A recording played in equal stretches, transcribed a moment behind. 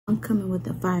I'm coming with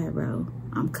the fire, bro.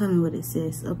 I'm coming with it,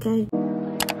 sis, okay?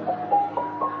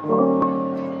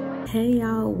 Hey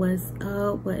y'all, what's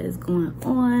up? What is going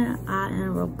on? I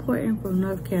am reporting from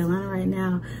North Carolina right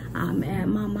now. I'm at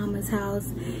my mama's house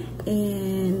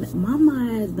and my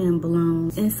mind has been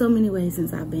blown in so many ways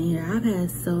since I've been here. I've had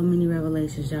so many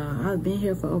revelations, y'all. I've been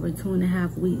here for over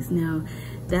 2.5 weeks now.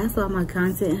 That's why my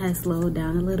content has slowed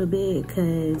down a little bit,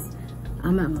 because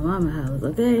I'm at my mama's house,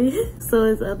 okay? So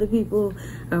it's other people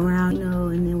around, you know,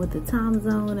 and then with the time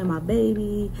zone and my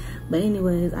baby. But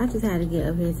anyways, I just had to get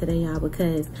up here today, y'all,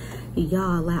 because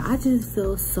y'all, like, I just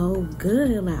feel so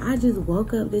good. Like, I just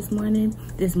woke up this morning,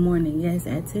 yes,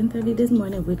 at 10:30 this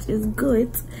morning, which is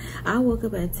good. I woke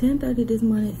up at 10:30 this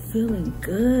morning feeling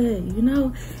good, you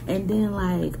know? And then,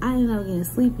 like, I ended up getting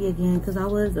sleepy again because I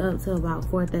was up till about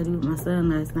 4:30 with my son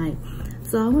last night.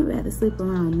 So I went back to sleep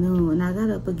around noon and I got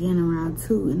up again around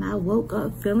 2 and I woke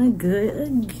up feeling good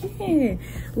again.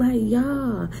 Like,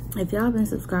 y'all, if y'all been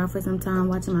subscribed for some time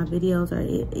watching my videos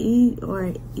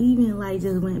or even like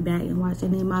just went back and watched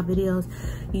any of my videos,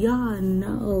 y'all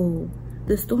know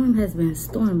the storm has been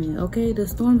storming, okay? The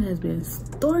storm has been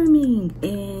storming.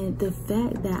 And the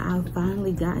fact that I've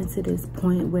finally gotten to this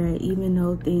point where even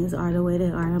though things are the way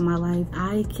they are in my life,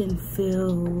 I can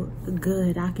feel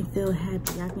good. I can feel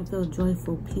happy. I can feel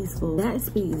joyful, peaceful. That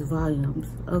speaks volumes,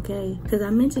 okay? Because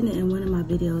I mentioned it in one of my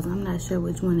videos. I'm not sure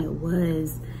which one it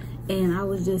was. And I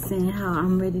was just saying how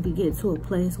I'm ready to get to a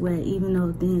place where even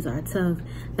though things are tough,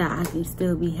 that I can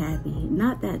still be happy.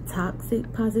 Not that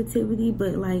toxic positivity,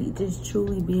 but like just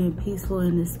truly being peaceful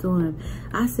in the storm.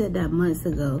 I said that months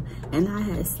ago, and I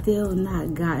had still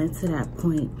not gotten to that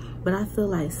point. But I feel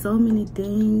like so many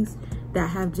things that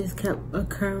have just kept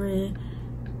occurring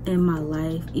in my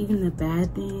life, even the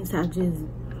bad things, have just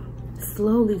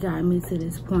slowly got me to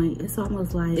this point. It's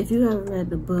almost like, if you ever read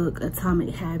the book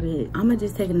Atomic Habit, I'm gonna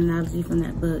just take an analogy from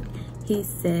that book. He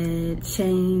said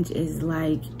change is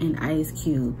like an ice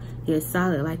cube. You're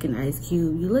solid like an ice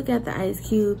cube. You look at the ice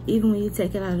cube, even when you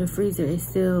take it out of the freezer, it's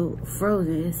still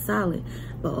frozen, it's solid.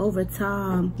 But over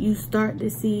time, you start to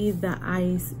see the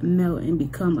ice melt and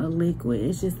become a liquid.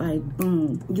 It's just like,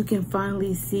 boom. You can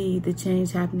finally see the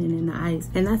change happening in the ice.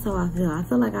 And that's how I feel. I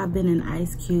feel like I've been an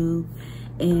ice cube,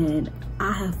 and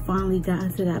I have finally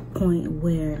gotten to that point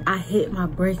where I hit my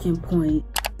breaking point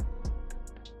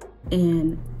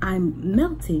and I'm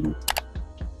melting.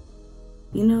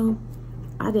 You know,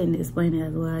 I didn't explain it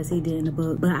as well as he did in the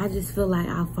book, but I just feel like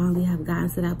I finally have gotten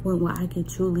to that point where I can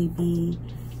truly be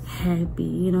happy,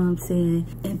 you know what I'm saying?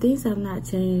 And things have not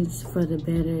changed for the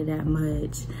better that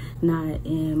much. Not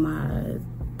in my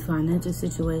financial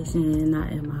situation,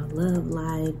 not in my love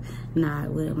life, not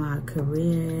with my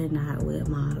career, not with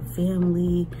my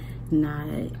family, not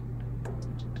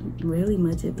really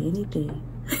much of anything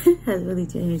has really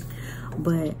changed.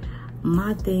 But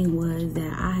my thing was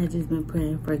that I had just been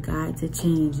praying for God to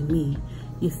change me,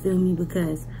 you feel me?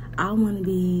 Because I want to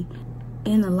be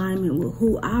in alignment with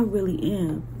who I really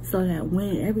am, so that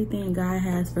when everything God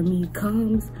has for me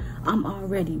comes, I'm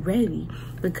already ready.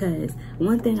 Because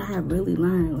one thing I have really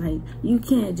learned, like, you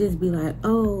can't just be like,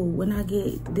 oh, when I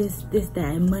get this, that,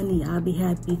 and money, I'll be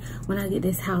happy. When I get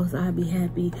this house, I'll be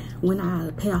happy. When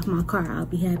I pay off my car, I'll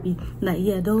be happy. Like,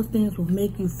 yeah, those things will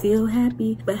make you feel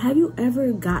happy. But have you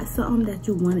ever got something that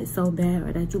you wanted so bad,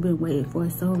 or that you've been waiting for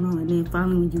so long, and then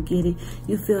finally when you get it,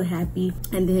 you feel happy,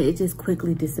 and then it just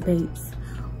quickly dissipates?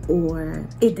 Or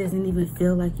it doesn't even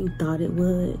feel like you thought it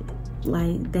would?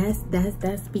 Like, that's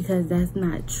because that's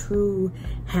not true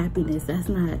happiness. That's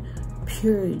not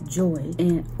pure joy.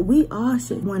 And we all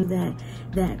should want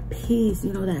that peace,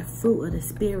 you know, that fruit of the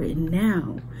spirit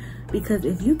now. Because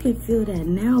if you can feel that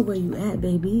now where you at,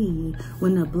 baby,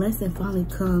 when the blessing finally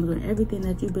comes, when everything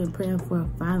that you've been praying for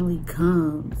finally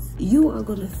comes, you are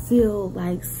gonna feel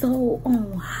like so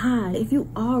on high. If you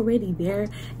already there,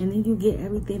 and then you get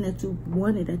everything that you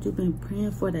wanted, that you've been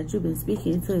praying for, that you've been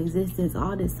speaking into existence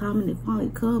all this time, and it finally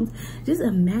comes, just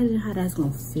imagine how that's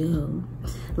gonna feel.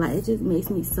 Like, it just makes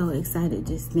me so excited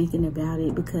just thinking about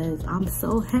it, because I'm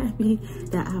so happy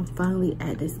that I'm finally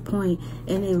at this point.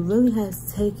 And it really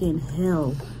has taken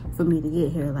hell for me to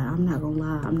get here. Like, I'm not gonna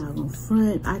lie, I'm not gonna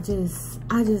front. I just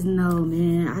know,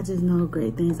 man, I just know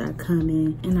great things are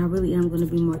coming, and I really am gonna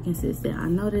be more consistent. I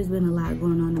know there's been a lot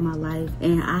going on in my life,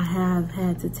 and I have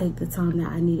had to take the time that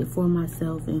I needed for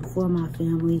myself and for my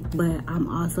family, but I'm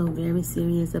also very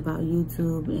serious about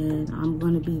YouTube, and I'm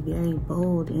gonna be very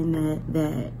bold in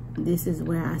that this is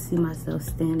where I see myself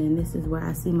standing. This is where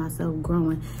I see myself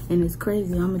growing. And it's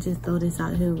crazy, I'm gonna just throw this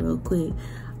out here real quick.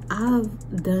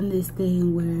 I've done this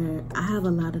thing where I have a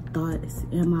lot of thoughts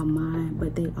in my mind,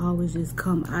 but they always just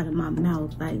come out of my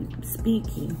mouth, like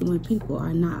speaking when people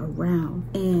are not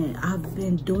around. And I've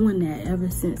been doing that ever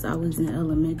since I was in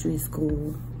elementary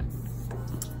school,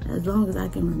 as long as I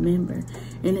can remember.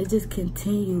 And it just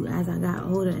continued as I got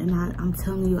older, and I'm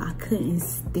telling you, I couldn't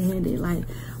stand it. Like,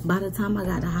 by the time I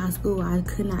got to high school, I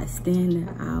could not stand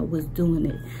that I was doing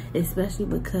it, especially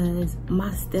because my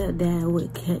stepdad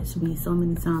would catch me so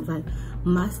many times. Like,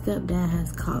 my stepdad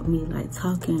has caught me like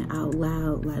talking out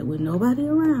loud, like with nobody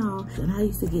around, and I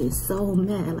used to get so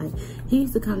mad. Like, he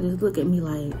used to kind of just look at me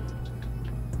like,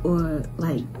 or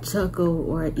like chuckle,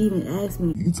 or even ask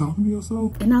me, "You talking to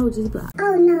yourself?" And I would just be like,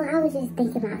 "Oh no, I was just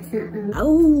thinking about something."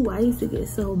 Oh, I used to get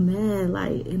so mad.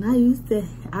 Like, and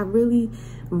I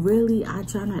really, I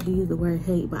try not to use the word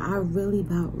hate, but I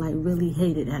really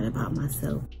hated that about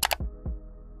myself.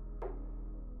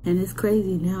 And it's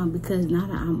crazy now, because now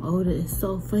that I'm older, it's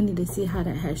so funny to see how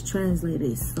that has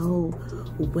translated so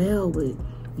well with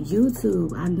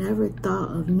YouTube. I never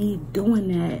thought of me doing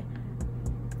that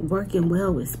working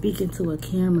well with speaking to a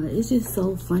camera. It's just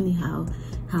so funny how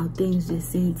things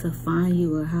just seem to find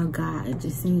you, or how God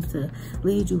just seems to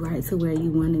lead you right to where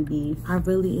you want to be. I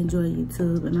really enjoy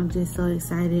YouTube, and I'm just so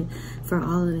excited for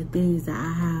all of the things that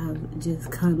I have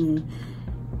just coming.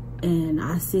 And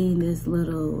I seen this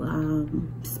little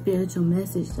spiritual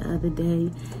message the other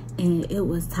day, and it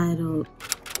was titled,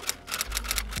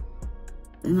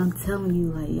 and I'm telling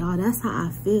you, like, y'all, that's how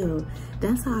I feel.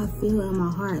 That's how I feel in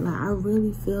my heart. Like, I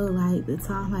really feel like the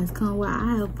time has come where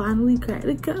I have finally cracked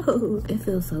the code. It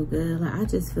feels so good. Like, I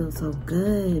just feel so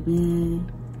good,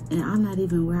 man. And I'm not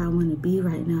even where I want to be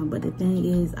right now. But the thing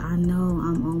is, I know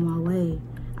I'm on my way.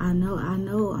 I know I'm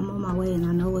on my way, and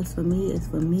I know what's for me is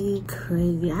for me.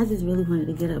 Crazy. I just really wanted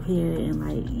to get up here and,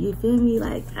 like, you feel me?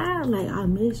 Like, I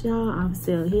miss y'all. I'm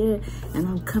still here, and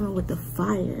I'm coming with the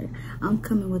fire. I'm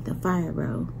coming with the fire,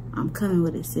 bro. I'm coming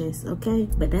with it, sis, okay?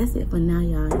 But that's it for now,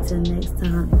 y'all. Until next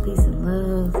time, peace and love.